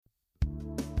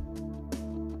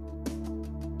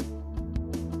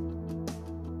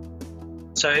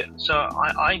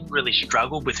I really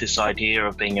struggled with this idea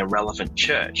of being a relevant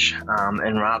church,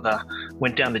 and rather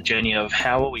went down the journey of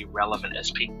how are we relevant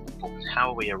as people? How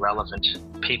are we a relevant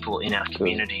people in our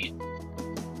community?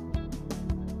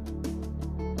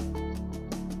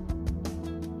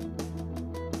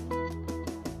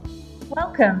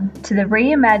 Welcome to the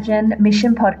Reimagine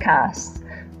Mission Podcast,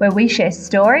 where we share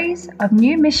stories of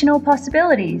new missional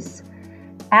possibilities.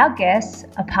 Our guests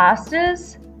are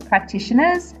pastors,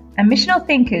 practitioners, and missional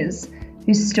thinkers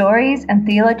whose stories and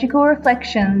theological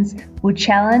reflections will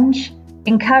challenge,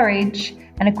 encourage,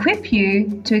 and equip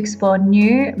you to explore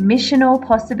new missional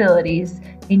possibilities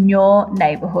in your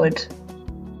neighbourhood.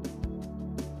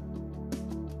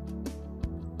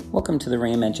 Welcome to the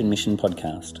Reimagine Mission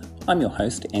Podcast. I'm your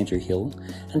host, Andrew Hill,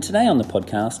 and today on the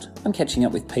podcast, I'm catching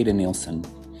up with Peter Nielsen.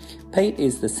 Pete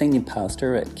is the senior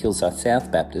pastor at Kilsyth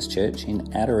South Baptist Church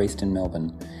in outer eastern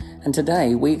Melbourne, and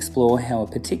today we explore how a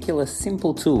particular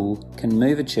simple tool can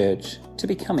move a church to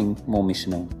becoming more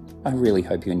missional. I really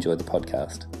hope you enjoy the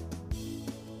podcast.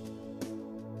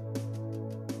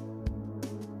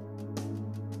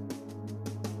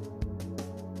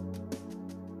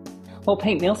 Well,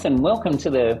 Pete Nielsen, welcome to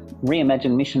the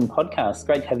Reimagine Mission Podcast.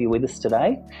 Great to have you with us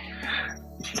today.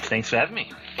 Thanks for having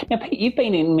me. Now, Pete, you've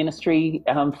been in ministry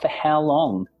for how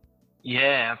long?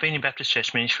 Yeah, I've been in Baptist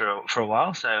church ministry for a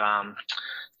while. So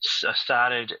I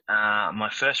started, my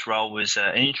first role was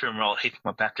an interim role at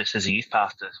Heathcote Baptist as a youth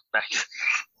pastor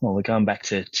we're going back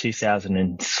to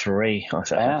 2003, I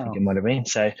think it might have been.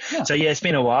 So yeah, it's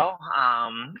been a while.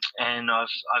 And I've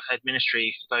had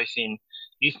ministry both in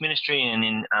youth ministry and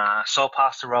in sole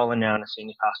pastor role, and now in a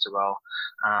senior pastor role,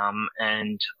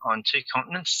 and on two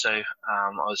continents. So I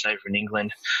was over in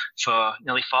England for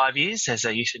nearly 5 years as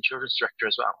a youth and children's director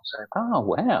as well. So. Oh,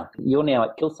 wow. You're now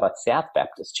at Kilsyth South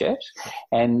Baptist Church.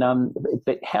 And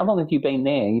but how long have you been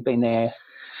there? You've been there?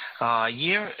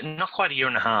 Not quite a year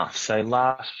and a half. So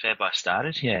last Feb I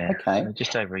started, yeah. Okay. So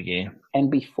just over a year.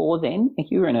 And before then,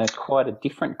 you were in quite a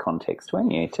different context,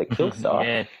 weren't you, to Kilsyth?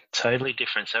 Yeah, totally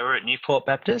different. So we're at Newport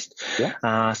Baptist,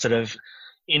 sort of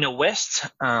inner west,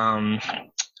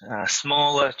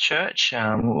 smaller church,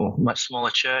 much smaller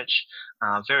church,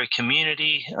 very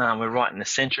community. We're right in the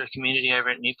centre of community over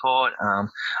at Newport.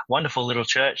 Wonderful little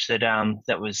church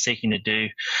that was seeking to do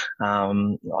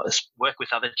work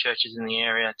with other churches in the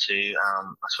area to,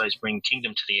 I suppose, bring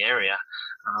kingdom to the area.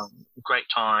 Great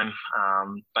time,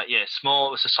 but yeah, small.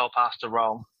 It was a sole pastor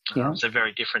role. So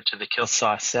very different to the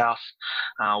Kilsyth South,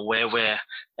 where we're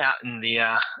out in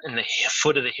the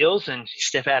foot of the hills, and you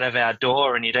step out of our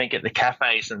door and you don't get the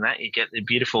cafes and that. You get the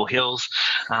beautiful hills.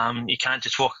 You can't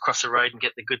just walk across the road and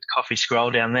get the good coffee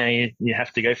scroll down there. You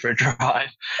have to go for a drive.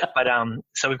 But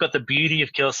so we've got the beauty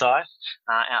of Kilsyth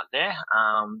out there,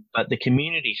 but the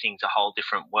community thing's a whole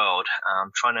different world.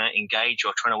 Trying to engage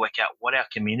or trying to work out what our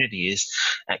community is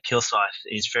at Kilsyth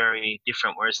is very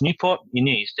different. Whereas Newport,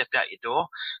 you stepped out your door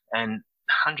and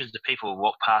hundreds of people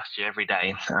walk past you every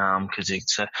day because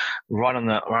it's right on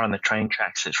the train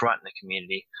tracks. It's right in the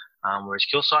community. Whereas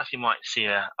Kilsyth, you might see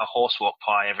a horse walk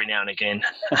by every now and again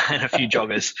and a few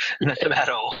joggers, and that's about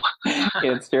all.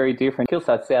 Yeah, it's very different.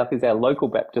 Kilsyth South is our local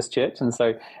Baptist church, and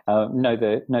so know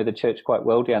the church quite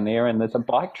well down there. And there's a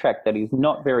bike track that is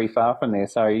not very far from there.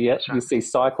 So you see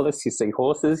cyclists, you see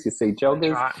horses, you see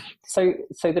joggers. That's right.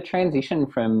 So the transition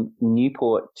from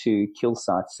Newport to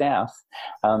Kilsyth South,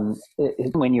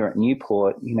 when you're at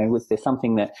Newport, was there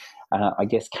something that I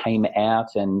guess came out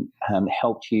and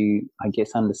helped you, I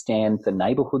guess, understand the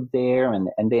neighbourhood there, and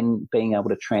then being able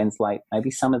to translate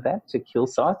maybe some of that to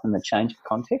Kilsyth and the change of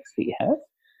context that you have?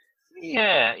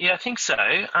 Yeah, I think so.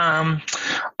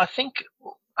 I think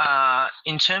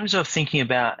in terms of thinking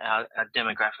about our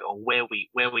demographic or where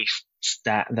we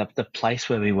start, the place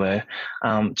where we were,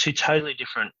 two totally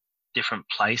different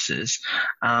places.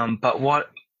 But what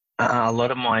a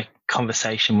lot of my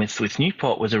conversation with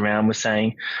Newport was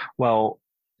saying, well,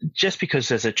 just because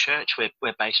there's a church,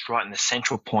 we're based right in the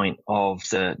central point of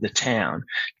the town,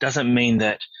 doesn't mean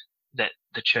that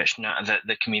the church, that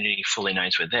the community fully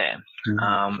knows we're there.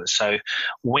 Mm-hmm. So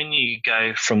when you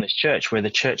go from this church, where the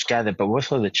church gathered, but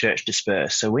also the church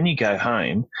dispersed. So when you go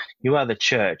home, you are the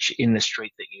church in the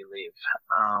street that you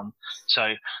live.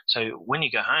 So when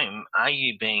you go home, are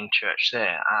you being church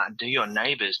there? Do your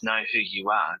neighbours know who you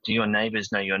are? Do your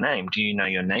neighbours know your name? Do you know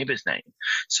your neighbour's name?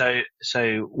 So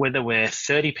whether we're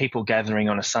 30 people gathering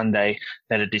on a Sunday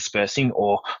that are dispersing,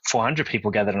 or 400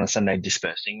 people gathered on a Sunday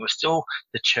dispersing, we're still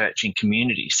the church in community.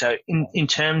 So in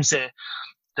terms of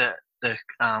the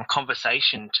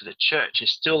conversation to the church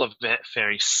is still a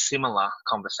very similar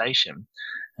conversation.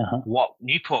 What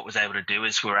Newport was able to do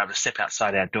is we were able to step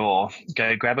outside our door,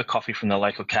 go grab a coffee from the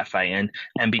local cafe,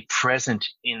 and be present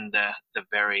in the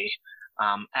very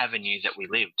avenue that we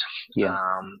lived,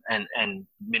 and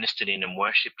ministered in and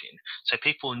worshipped in. So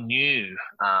people knew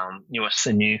us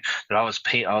and knew that I was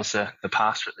the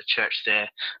pastor at the church there.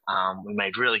 We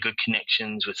made really good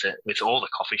connections with all the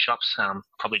coffee shops.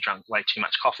 Probably drank way too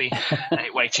much coffee,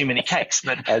 ate way too many cakes,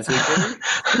 but as we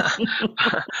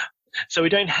do. So we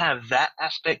don't have that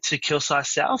aspect to Kilsyth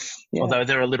South, although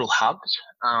there are little hubs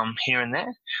here and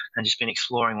there, and just been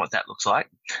exploring what that looks like.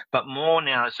 But more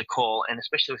now is the call, and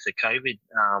especially with the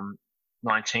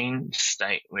COVID-19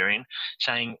 state we're in,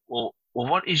 saying, well,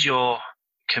 what is your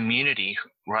community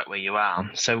right where you are?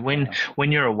 So when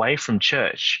you're away from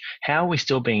church, how are we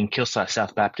still being Kilsyth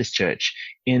South Baptist Church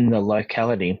in the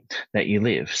locality that you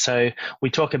live? So we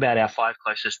talk about our 5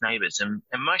 closest neighbours, and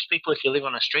most people, if you live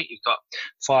on a street, you've got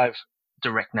 5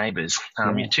 direct neighbours.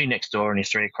 Your 2 next door and your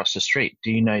 3 across the street.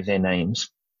 Do you know their names?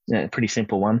 Yeah, pretty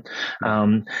simple one.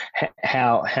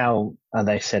 How are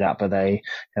they set up? Have they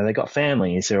got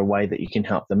family? Is there a way that you can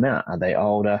help them out? Are they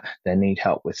older? They need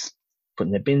help with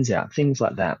putting their bins out, things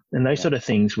like that. And those sort of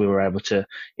things we were able to,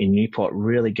 in Newport,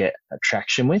 really get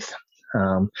traction with.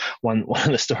 One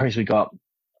of the stories we got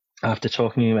after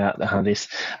talking about this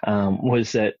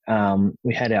was that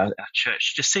we had our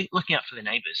church just looking out for the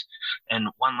neighbours, and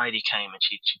one lady came and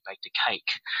she baked a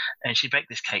cake, and she baked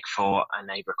this cake for a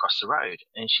neighbour across the road,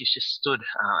 and she's just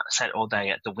sat all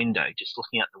day at the window, just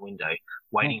looking out the window,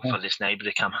 waiting for this neighbour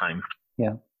to come home.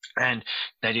 Yeah. And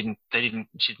she didn't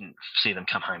see them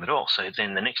come home at all. So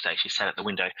then the next day she sat at the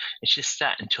window and she just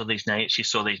sat until she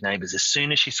saw these neighbours. As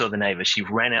soon as she saw the neighbours, she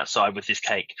ran outside with this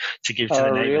cake to give to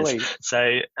the neighbours. Really?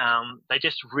 So they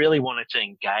just really wanted to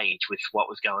engage with what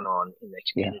was going on in their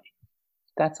community. Yeah.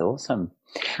 That's awesome.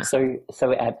 So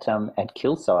at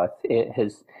Kilsyth,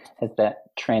 has that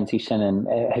transition, and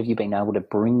have you been able to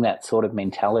bring that sort of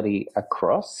mentality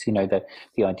across? The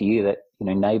idea that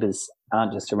neighbours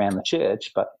aren't just around the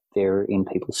church, but they're in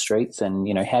people's streets. And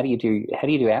how do you do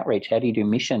outreach? How do you do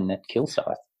mission at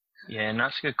Kilsyth? Yeah, no,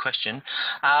 that's a good question.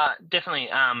 Definitely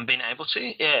been able to.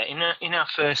 Yeah, in my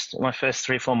first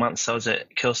 3-4 months I was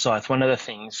at Kilsyth, one of the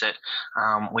things that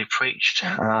we preached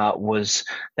was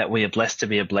that we are blessed to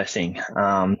be a blessing,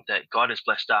 that God has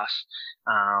blessed us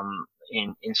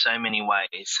in so many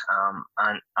ways,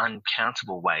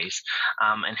 uncountable ways,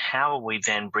 and how are we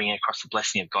then bringing across the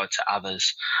blessing of God to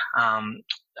others?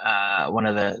 One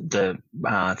of the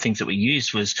things that we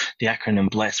used was the acronym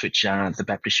BLESS, which the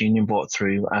Baptist Union brought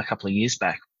through a couple of years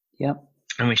back. Yeah.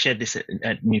 And we shared this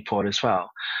at Newport as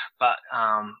well. But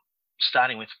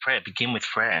starting with prayer, begin with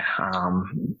prayer.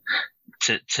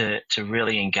 To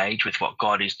really engage with what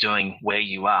God is doing where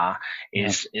you are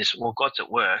is God's at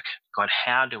work. God,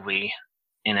 how do we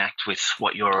enact with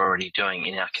what you're already doing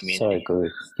in our community? So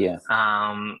good, yeah.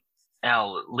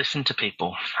 Listen to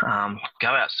people, go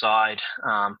outside,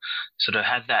 sort of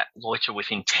have that loiter with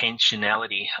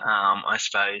intentionality, I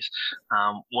suppose.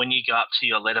 When you go up to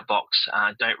your letterbox,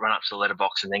 don't run up to the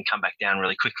letterbox and then come back down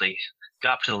really quickly. Go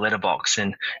up to the letterbox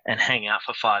and hang out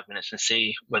for 5 minutes and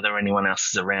see whether anyone else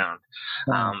is around.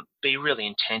 Be really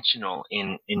intentional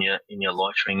in your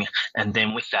loitering, and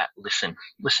then with that,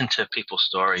 listen to people's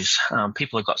stories.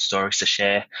 People have got stories to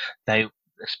share.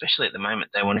 Especially at the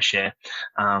moment, they want to share.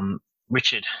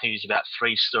 Richard, who's about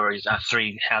 3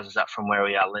 houses up from where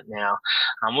we are now.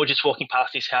 We were just walking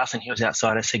past his house and he was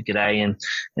outside. I said, "G'day,"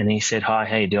 and he said, "Hi,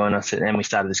 how you doing?" I said, and we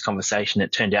started this conversation.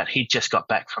 It turned out he'd just got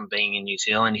back from being in New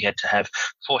Zealand. He had to have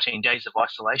 14 days of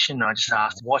isolation. And I just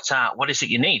asked, what is it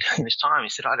you need in this time? He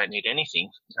said, "I don't need anything,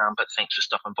 but thanks for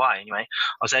stopping by." Anyway,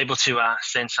 I was able to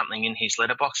send something in his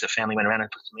letterbox. A family went around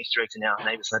and put some Easter eggs in our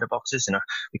neighbours' letterboxes, and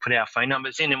we put our phone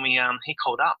numbers in, and he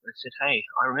called up and said, "Hey,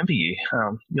 I remember you.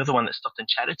 You're the one that stopped and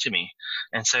chatted to me."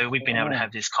 And so we've been able to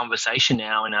have this conversation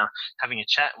now, and having a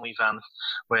chat. And we've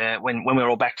when we're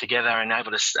all back together and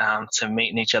able to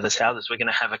meet in each other's houses, we're going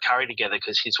to have a curry together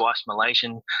because his wife's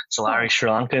Malaysian, Solari's Sri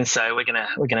Lankan, so we're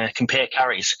gonna compare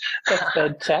curries. That's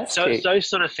fantastic. So it's those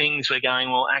sort of things we're going,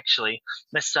 well, actually,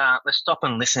 let's stop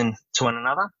and listen to one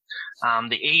another.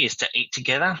 The E is to eat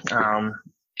together.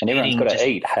 And everyone's got to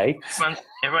eat, hey?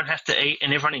 Everyone has to eat,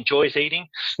 and everyone enjoys eating.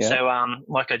 Yeah. So,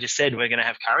 like I just said, we're going to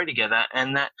have curry together,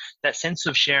 and that sense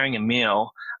of sharing a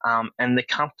meal and the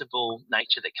comfortable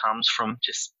nature that comes from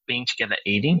just being together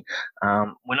eating.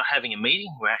 We're not having a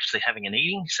meeting; we're actually having an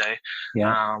eating. So,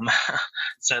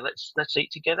 so let's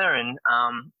eat together. And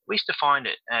we used to find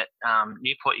it at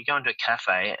Newport. You go into a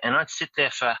cafe, and I'd sit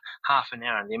there for half an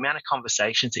hour, and the amount of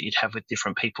conversations that you'd have with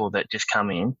different people that just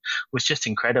come in was just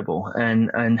incredible.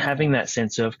 And having that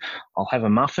sense of, I'll have a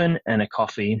muffin and a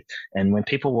coffee, and when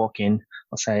people walk in,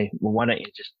 I'll say, well, why don't you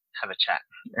just have a chat?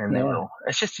 And they will.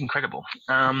 It's just incredible.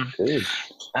 The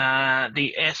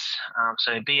S,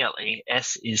 so BLE,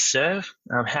 S is serve.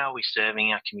 How are we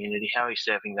serving our community? How are we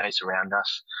serving those around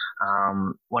us?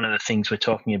 One of the things we're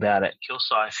talking about at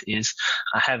Kilsyth is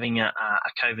having a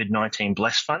COVID-19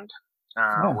 Bless Fund.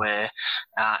 Where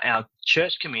our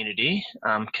church community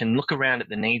can look around at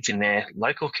the needs in their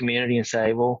local community and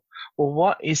say, well,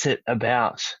 what is it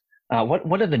about?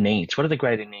 What are the needs? What are the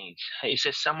greater needs? Is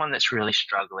there someone that's really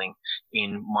struggling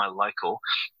in my local?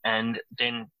 And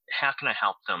then how can I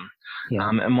help them?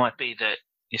 It might be that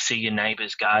you see your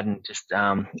neighbour's garden just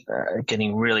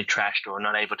getting really trashed or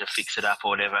not able to fix it up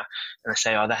or whatever, and they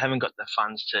say, they haven't got the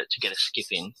funds to get a skip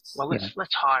in. Well,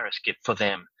 let's hire a skip for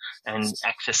them and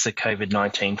access the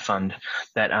COVID-19 fund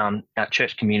that our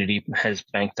church community has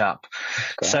banked up.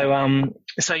 So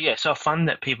a fund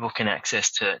that people can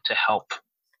access to help.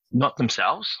 Not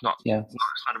themselves, it's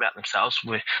not about themselves.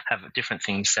 We have different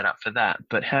things set up for that,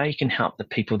 but how you can help the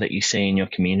people that you see in your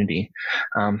community,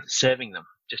 serving them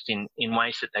just in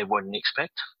ways that they wouldn't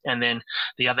expect. And then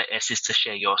the other S is to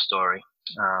share your story.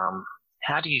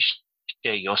 How do you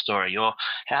share your story?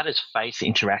 How does faith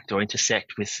interact or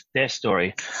intersect with their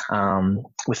story,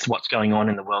 with what's going on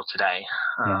in the world today?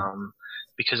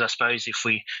 Because I suppose if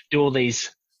we do all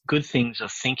these good things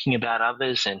of thinking about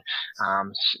others and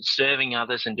serving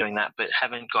others and doing that, but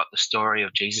haven't got the story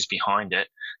of Jesus behind it,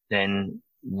 then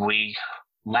we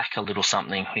lack a little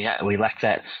something. We lack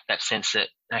that sense that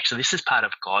actually this is part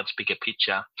of God's bigger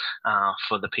picture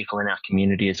for the people in our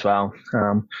community as well.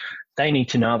 They need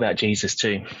to know about Jesus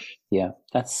too. Yeah,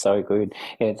 that's so good.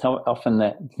 Yeah, it's often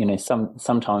that,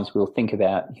 sometimes we'll think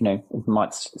about, we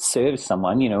might serve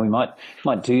someone, we might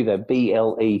do the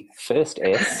BLE first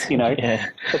S,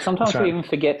 but sometimes we even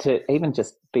forget to even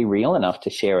just be real enough to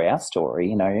share our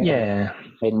story,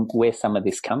 and where some of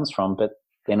this comes from. But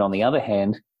then on the other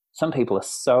hand, some people are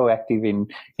so active in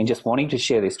just wanting to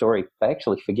share their story, they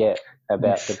actually forget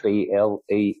about the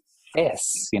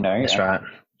BLES, That's right.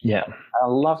 Yeah. I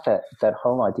love that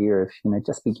whole idea of,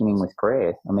 just beginning with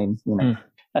prayer. I mean,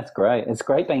 that's great. It's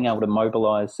great being able to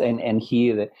mobilise and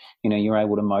hear that, you're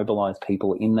able to mobilise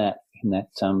people in that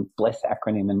BLESS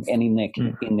acronym and in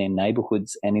their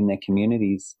neighbourhoods and in their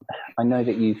communities. I know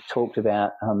that you've talked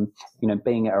about,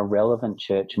 being a relevant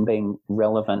church and being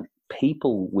relevant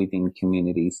people within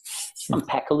communities.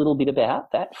 Unpack a little bit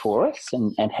about that for us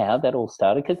and how that all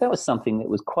started, because that was something that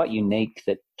was quite unique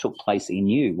that took place in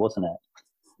you, wasn't it?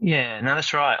 Yeah, no,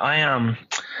 that's right. I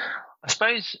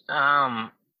suppose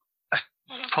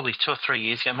probably 2 or 3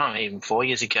 years ago, maybe even 4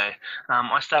 years ago,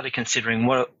 I started considering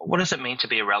what does it mean to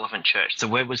be a relevant church? The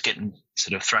word was getting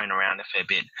sort of thrown around a fair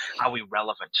bit. Are we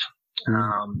relevant?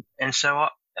 And so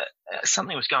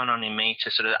something was going on in me to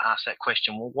sort of ask that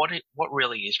question. Well, what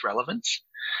really is relevance?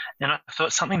 And I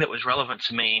thought something that was relevant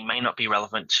to me may not be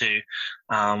relevant to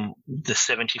the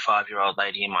 75-year-old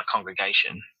lady in my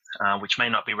congregation. Which may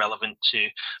not be relevant to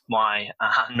my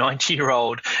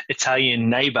 90-year-old Italian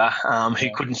neighbour who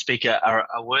couldn't speak a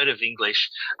word of English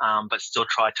but still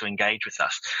tried to engage with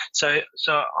us. So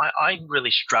I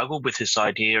really struggled with this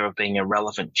idea of being a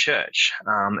relevant church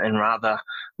and rather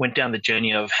went down the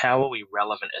journey of how are we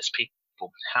relevant as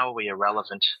people? How are we a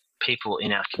relevant people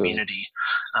in our community?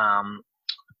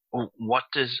 What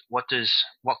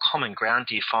common ground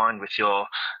do you find with your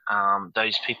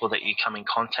those people that you come in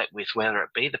contact with, whether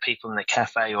it be the people in the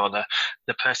cafe or the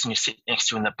person you sit next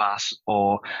to in the bus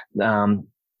or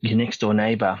your next door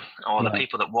neighbour or the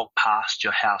people that walk past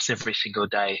your house every single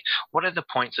day? What are the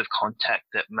points of contact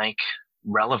that make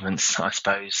relevance, I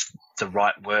suppose, the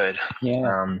right word?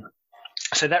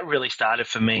 So that really started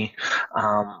for me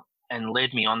and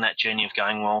led me on that journey of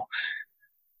going, well,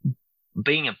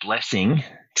 being a blessing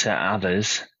to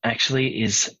others actually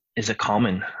is a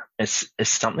common. It's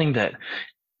something that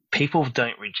people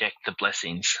don't reject the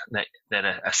blessings that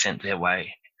are sent their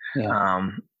way.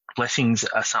 Blessings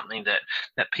are something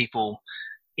that people,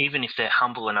 even if they're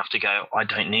humble enough to go, I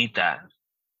don't need that,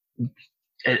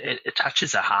 it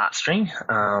touches a heartstring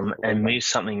and moves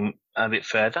something a bit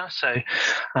further. So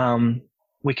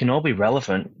we can all be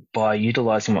relevant by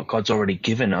utilising what God's already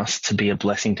given us to be a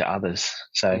blessing to others.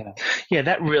 So,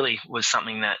 that really was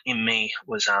something that in me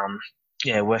was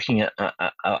working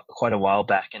quite a while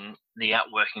back, and the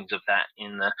outworkings of that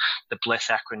in the BLESS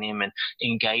acronym, and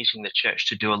engaging the church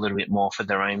to do a little bit more for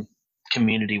their own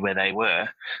community where they were,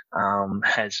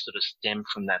 has sort of stemmed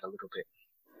from that a little bit.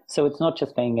 So it's not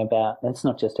just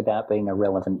about being a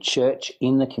relevant church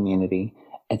in the community.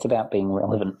 It's about being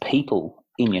relevant people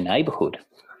in your neighbourhood.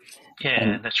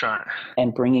 Yeah, that's right.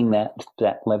 And bringing that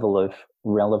level of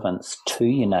relevance to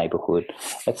your neighbourhood.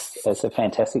 That's a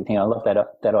fantastic thing. I love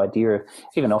that idea of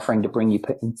even offering to bring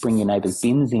your neighbours'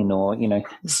 bins in, or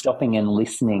stopping and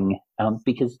listening,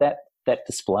 because that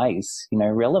displays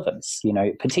relevance.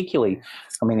 Particularly,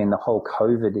 in the whole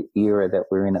COVID era that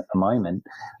we're in at the moment.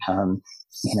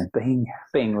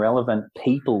 Being relevant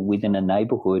people within a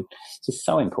neighbourhood is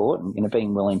so important.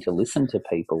 Being willing to listen to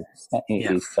people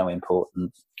is so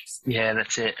important. Yeah,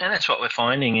 that's it, and that's what we're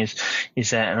finding is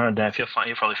that, and I don't know if you'll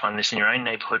probably find this in your own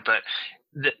neighbourhood, but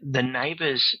the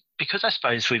neighbours, because I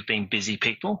suppose we've been busy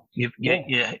people. You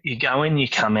go in, you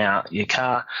come out, your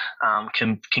car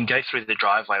can go through the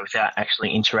driveway without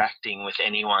actually interacting with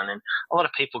anyone, and a lot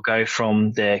of people go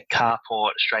from their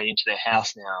carport straight into their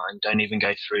house now and don't even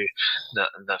go through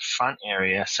the front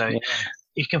area. So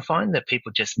you can find that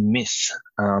people just miss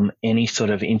any sort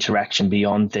of interaction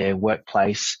beyond their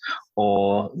workplace,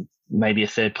 or maybe a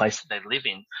third place that they live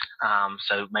in.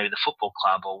 So maybe the football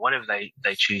club or whatever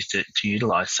they choose to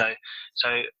utilize. So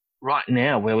right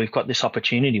now, where we've got this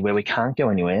opportunity where we can't go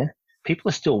anywhere, people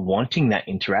are still wanting that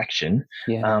interaction.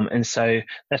 Yeah. And so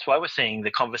that's why we're seeing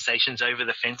the conversations over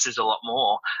the fences a lot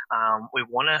more. We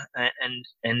want to,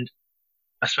 and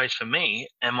I suppose for me,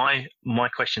 and my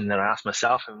question that I ask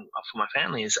myself and for my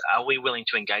family is, are we willing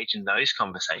to engage in those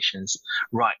conversations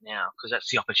right now? Because that's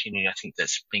the opportunity I think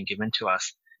that's been given to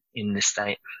us in this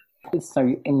state.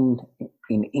 So in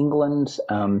England,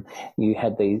 you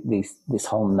had this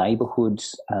whole neighbourhood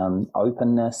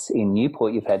openness. In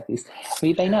Newport, you've had this. Have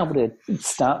you been able to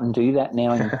start and do that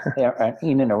now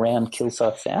in and around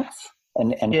Kilsyth South?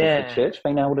 And has the church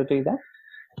been able to do that?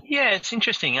 Yeah, it's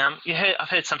interesting. I've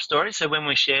heard some stories. So when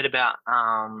we shared about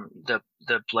the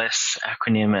BLESS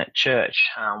acronym at church,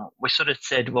 we sort of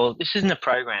said, well, this isn't a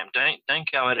program.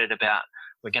 Don't go at it about,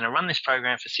 we're going to run this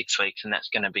program for 6 weeks and that's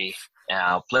going to be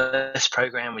our BLESS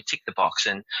program. We tick the box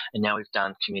and now we've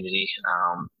done community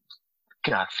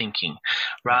thinking.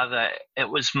 Rather, it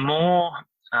was more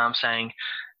saying,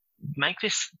 make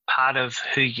this part of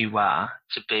who you are,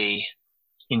 to be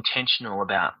intentional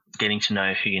about getting to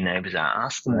know who your neighbours are.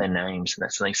 Ask them their names and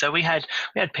that sort of thing. So we had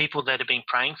people that had been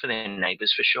praying for their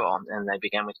neighbours for sure, and they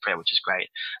began with prayer, which is great.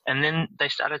 And then they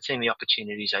started seeing the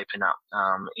opportunities open up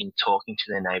in talking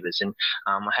to their neighbours. And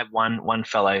I have one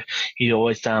fellow, he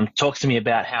always talks to me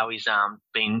about how he's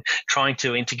been trying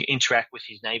to interact with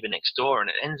his neighbour next door, and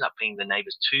it ends up being the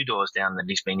neighbours 2 doors down that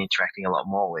he's been interacting a lot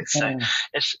more with. So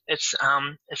it's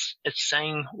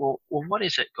saying, well, what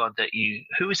is it, God,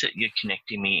 who is it you're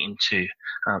connecting me into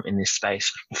in this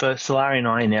space? For Solari and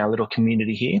I in our little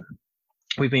community here,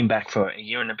 we've been back for a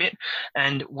year and a bit,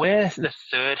 and we're the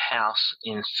third house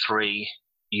in 3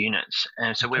 units,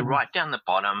 and so we're right down the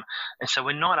bottom, and so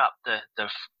we're not up the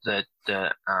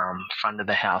front of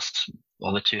the house,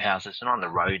 or the 2 houses, and on the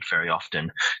road very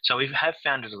often. So we have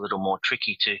found it a little more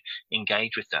tricky to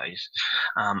engage with those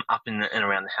up in and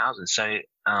around the houses. So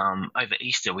over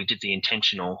Easter, we did the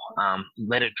intentional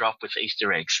letter drop with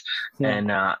Easter eggs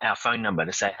and our phone number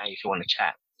to say, hey, if you want to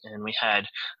chat. And we had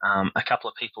a couple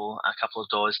of people, a couple of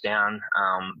doors down,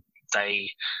 they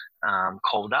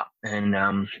called up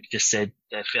and just said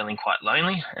they're feeling quite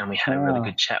lonely, and we had a really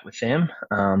good chat with them.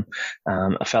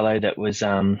 A fellow that was,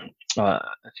 I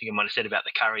think I might have said about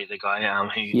the curry, the guy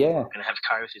who's going to have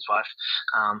curry with his wife,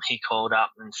 he called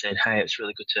up and said, hey, it's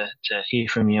really good to hear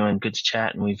from you and good to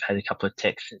chat, and we've had a couple of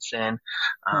texts since then.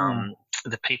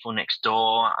 The people next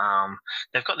door,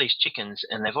 they've got these chickens,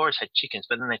 and they've always had chickens,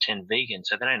 but then they turn vegan,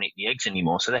 so they don't eat the eggs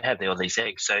anymore. So they have all these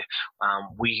eggs. So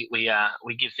we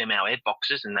give them our egg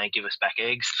boxes, and they give us back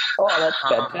eggs. Oh, that's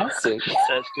fantastic!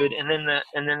 So it's good. And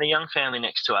then the young family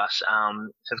next to us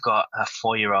have got a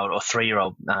 4-year-old or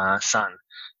 3-year-old son.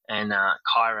 And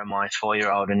Kyra, my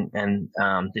 4-year-old, and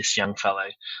this young fellow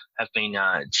have been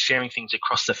sharing things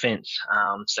across the fence.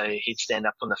 So he'd stand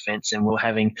up on the fence, and we're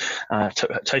having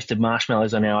toasted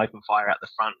marshmallows on our open fire out the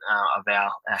front of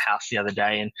our house the other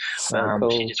day. And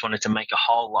cool. She just wanted to make a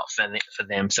whole lot for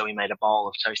them. So we made a bowl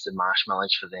of toasted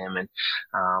marshmallows for them. And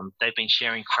they've been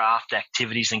sharing craft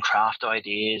activities and craft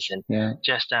ideas, and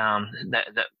just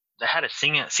they had a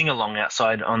sing along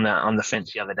outside on the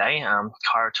fence the other day.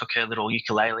 Kyra took her little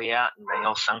ukulele out and they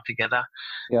all sung together.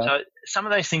 Yeah. So some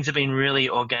of those things have been really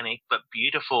organic but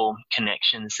beautiful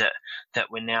connections that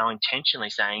we're now intentionally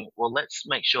saying, well, let's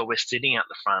make sure we're sitting out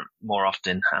the front more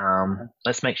often.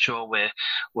 Let's make sure we're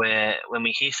when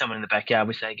we hear someone in the backyard,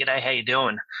 we say, "G'day, how you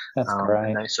doing?" That's great.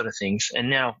 And those sort of things. And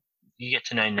now you get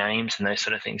to know names and those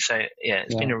sort of things. So yeah,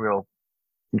 it's been a real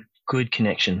good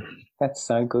connection. That's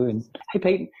so good. Hey,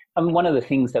 Pete, one of the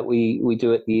things that we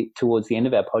do towards the end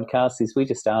of our podcast is we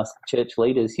just ask church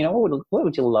leaders, what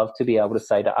would you love to be able to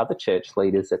say to other church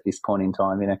leaders at this point in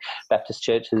time? Baptist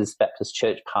churches, Baptist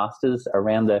church pastors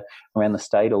around the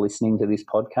state are listening to this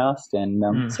podcast.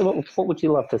 And so what would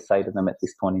you love to say to them at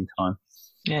this point in time?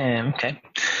 Yeah, okay.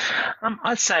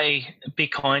 I'd say be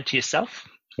kind to yourself.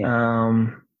 Yeah.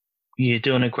 You're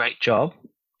doing a great job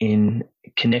in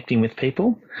connecting with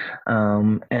people.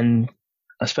 And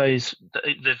I suppose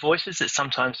the voices that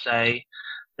sometimes say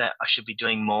that I should be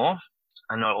doing more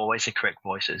are not always the correct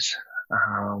voices.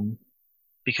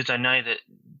 Because I know that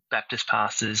Baptist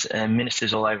pastors and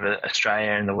ministers all over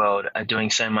Australia and the world are doing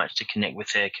so much to connect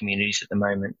with their communities at the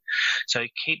moment. So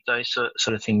keep those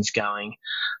sort of things going.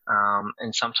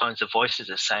 And sometimes the voices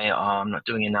that say, "Oh, I'm not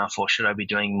doing enough," or "Should I be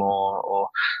doing more?" or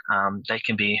they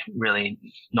can be really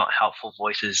not helpful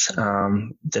voices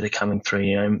that are coming through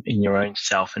in your own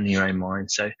self and in your own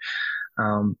mind. So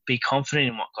be confident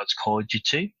in what God's called you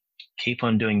to. Keep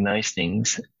on doing those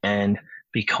things and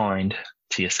be kind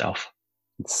to yourself.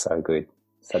 It's so good.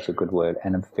 Such a good word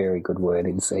and a very good word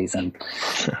in season.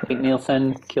 Pete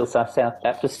Nielsen, Kilsyth South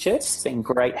Baptist Church. It's been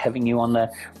great having you on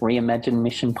the Reimagine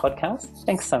Mission podcast.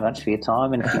 Thanks so much for your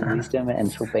time and for your wisdom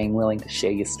and for being willing to share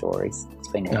your stories. It's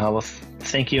been awesome. Oh, well,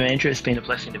 thank you, Andrew. It's been a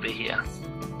blessing to be here.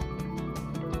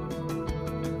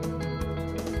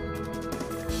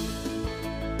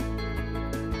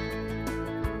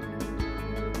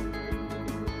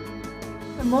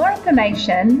 For more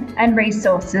information and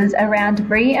resources around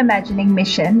reimagining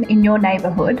mission in your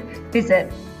neighbourhood,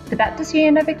 visit the Baptist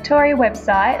Union of Victoria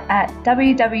website at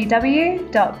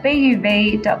www.buv.com.au.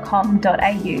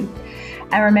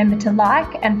 And remember to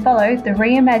like and follow the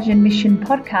Reimagine Mission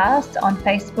podcast on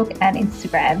Facebook and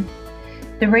Instagram.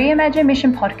 The Reimagine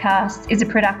Mission podcast is a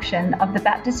production of the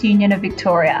Baptist Union of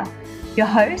Victoria. Your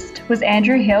host was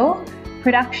Andrew Hill.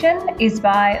 Production is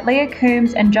by Leah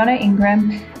Coombs and Jono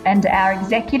Ingram, and our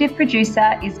executive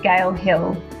producer is Gail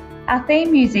Hill. Our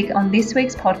theme music on this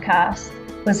week's podcast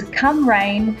was Come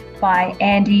Rain by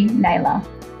Andy Naylor.